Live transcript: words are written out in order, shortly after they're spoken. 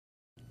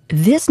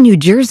This New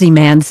Jersey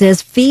man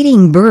says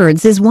feeding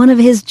birds is one of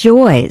his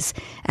joys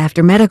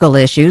after medical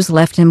issues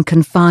left him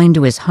confined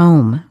to his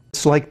home.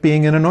 It's like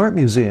being in an art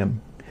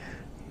museum.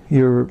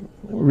 You're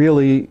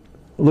really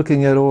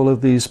looking at all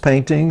of these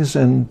paintings,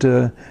 and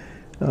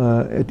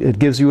it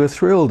gives you a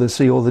thrill to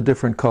see all the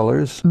different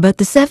colors. But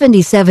the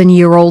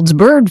 77-year-old's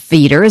bird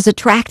feeder is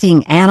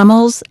attracting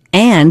animals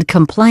and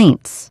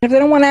complaints. If they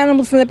don't want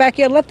animals in the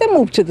backyard, let them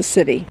move to the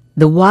city.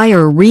 The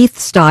wire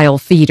wreath-style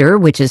feeder,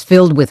 which is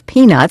filled with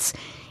peanuts,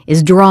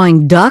 is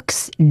drawing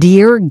ducks,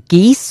 deer,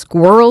 geese,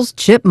 squirrels,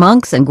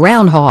 chipmunks, and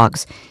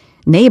groundhogs.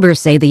 Neighbors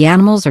say the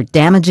animals are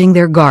damaging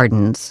their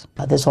gardens.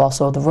 There's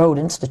also the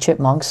rodents, the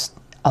chipmunks.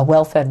 A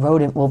well-fed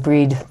rodent will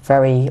breed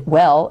very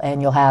well,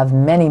 and you'll have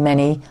many,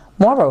 many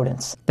more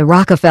rodents. The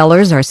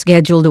Rockefellers are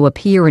scheduled to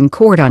appear in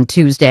court on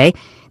Tuesday.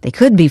 They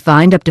could be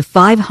fined up to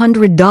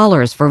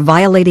 $500 for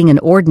violating an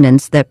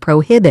ordinance that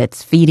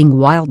prohibits feeding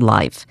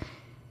wildlife.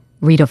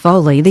 Rita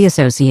Foley, The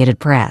Associated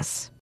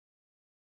Press.